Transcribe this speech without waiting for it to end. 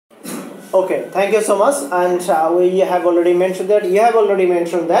Okay, thank you so much. And we have already mentioned that. You have already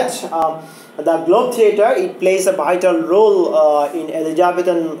mentioned that the Globe Theatre, it plays a vital role in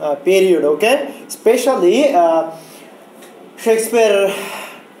Elizabethan period. Okay, especially Shakespeare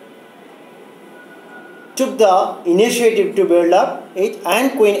took the initiative to build up it,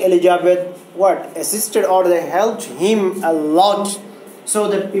 and Queen Elizabeth what assisted or they helped him a lot, so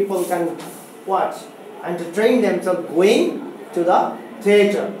that people can what entertain themselves going to the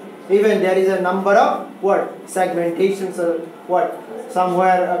theatre. Even there is a number of what segmentations or what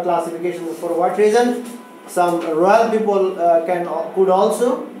somewhere a classification for what reason. Some royal people could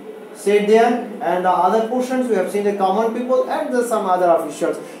also sit there, and the other portions we have seen the common people and some other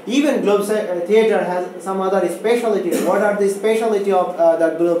officials. Even Globe Theatre has some other specialty. What are the specialty of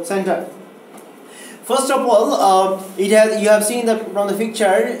the Globe Center? First of all, it has, you have seen that from the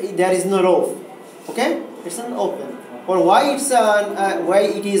picture, there is no roof. Okay, it's an open. Or why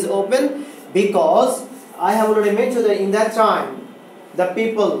it is open? Because I have already mentioned that in that time the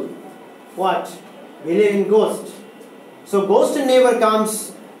people what believe in ghost. So ghost never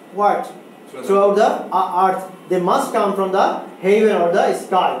comes what throughout the earth. They must come from the heaven or the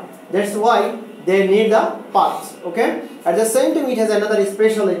sky. That's why they need the paths. Okay. At the same time, it has another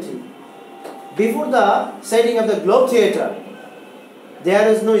specialty. Before the setting of the Globe Theatre, there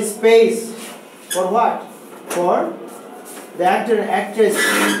is no space for what? For the actor and actress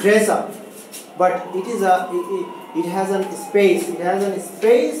dress up, but it is it has a space. It has a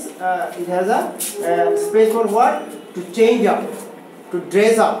space. It has a space for what? To change up, to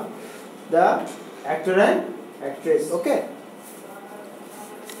dress up the actor and actress. Okay.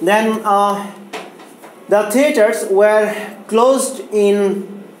 Then the theatres were closed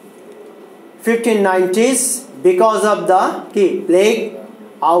in 1590s because of the plague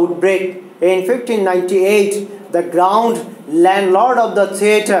outbreak. In 1598, the ground landlord of the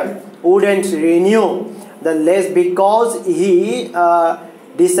theatre wouldn't renew the lease because he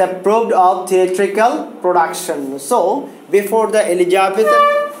disapproved of theatrical production. So, before the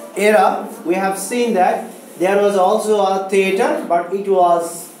Elizabethan era, we have seen that there was also a theatre, but it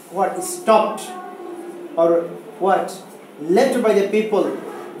was what stopped or what left by the people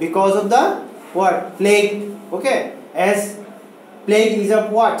because of the what plague. Okay, as plague is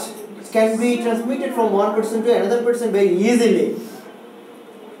of what can be transmitted from one person to another person very easily.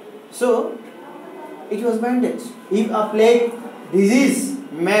 So it was mandated. If a plague disease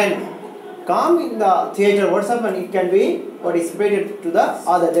man come in the theatre, what's happened? It can be what is spread to the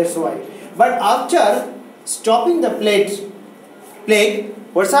other. That's why. But after stopping the plague,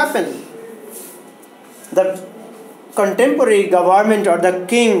 what's happened? The contemporary government or the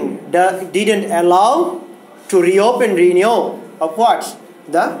king didn't allow to renew of what?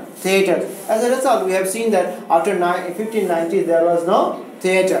 The theatre. As a result, we have seen that after 1590s there was no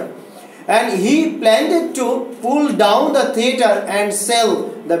theatre, and he planned to pull down the theatre and sell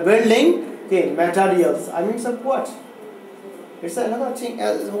the building materials. I mean, some what? It's another thing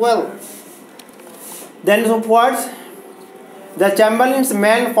as well. Then some what? The Chamberlain's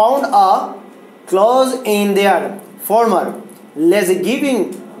men found a clause in their former lease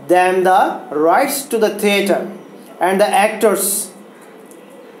giving them the rights to the theatre, and the actors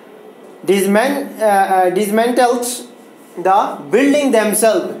dismantled the building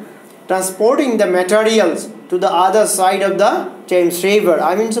themselves, transporting the materials to the other side of the Thames River.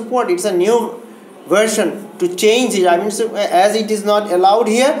 I mean, support. It's a new version to change it. I mean, so as it is not allowed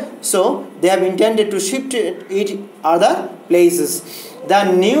here, so they have intended to shift it other places. The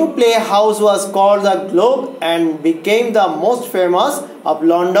new playhouse was called the Globe and became the most famous of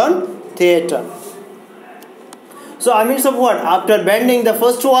London theatre. So I mean, so what? After bending the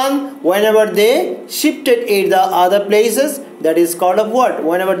first one, whenever they shifted it the other places, that is called of what?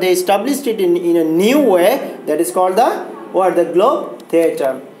 Whenever they established it in a new way, that is called the what? The Globe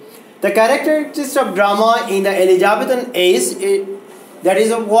Theatre. The characteristics of drama in the Elizabethan age, that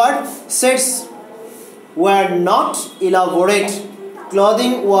is of what? Sets were not elaborate.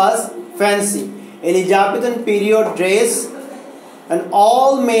 Clothing was fancy. Elizabethan period dress and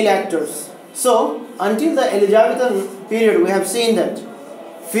all male actors. So, until the Elizabethan period, we have seen that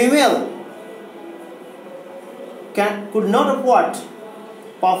female could not have what?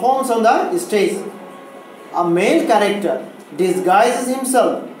 Performs on the stage. A male character disguises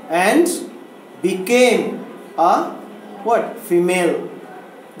himself and became a what? Female.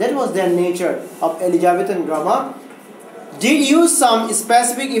 That was their nature of Elizabethan drama. Did use some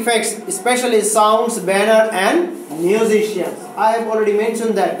specific effects, especially sounds, banner and musicians. I have already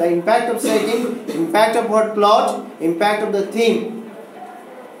mentioned that the impact of setting, impact of what plot, impact of the theme,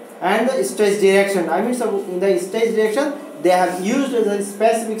 and the stage direction. I mean, so in the stage direction, they have used the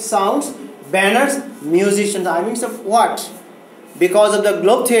specific sounds, banners, musicians. I mean, so what? Because of the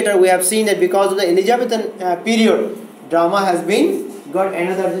Globe Theatre, we have seen that because of the Elizabethan period, drama has been got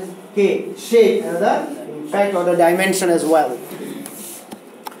another shape, another impact or the dimension as well.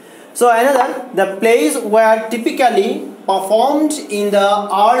 So another, the plays were typically performed in the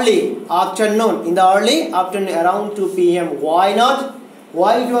early afternoon, around 2 p.m. Why not?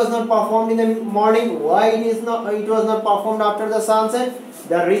 Why it was not performed in the morning? Why it was not performed after the sunset?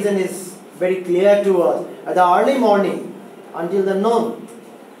 The reason is very clear to us. At the early morning until the noon,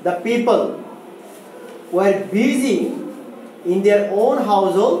 the people were busy in their own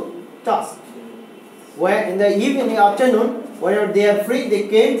household task. Where in the evening, afternoon, whenever they are free, they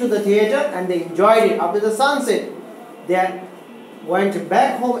came to the theatre and they enjoyed it. After the sunset, they went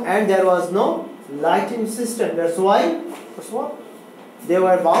back home and there was no lighting system. That's why they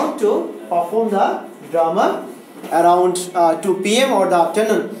were bound to perform the drama around 2 p.m. or the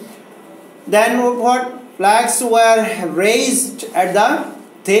afternoon. Then what? Flags were raised at the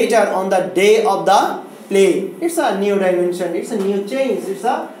theatre on the day of the play. It's a new dimension. It's a new change. It's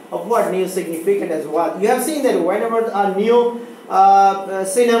a of what new significance as well. You have seen that whenever a new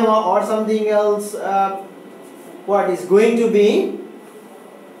cinema or something else what is going to be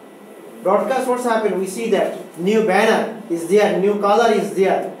broadcast, what's happened? We see that new banner is there, new color is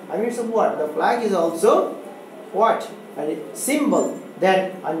there. I mean, so what? The flag is also what? A symbol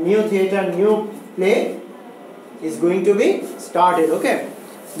that a new theatre, new play is going to be started. Okay.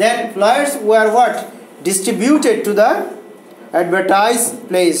 Then flyers were what? Distributed to the advertised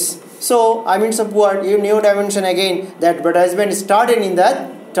place. So I mean, support you new dimension again. The advertisement started in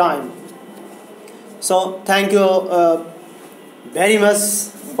that time. So thank you very much.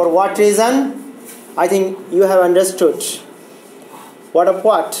 For what reason? I think you have understood what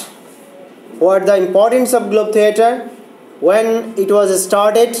the importance of Globe Theatre, when it was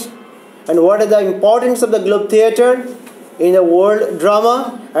started, and what is the importance of the Globe Theatre in the world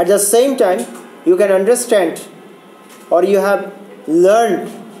drama. At the same time, you can understand or you have learned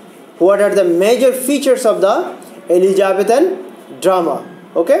what are the major features of the Elizabethan drama.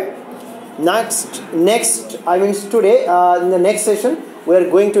 Okay. Next I mean today in the next session we are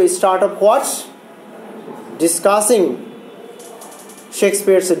going to start up what? Discussing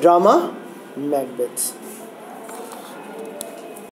Shakespeare's drama Macbeth.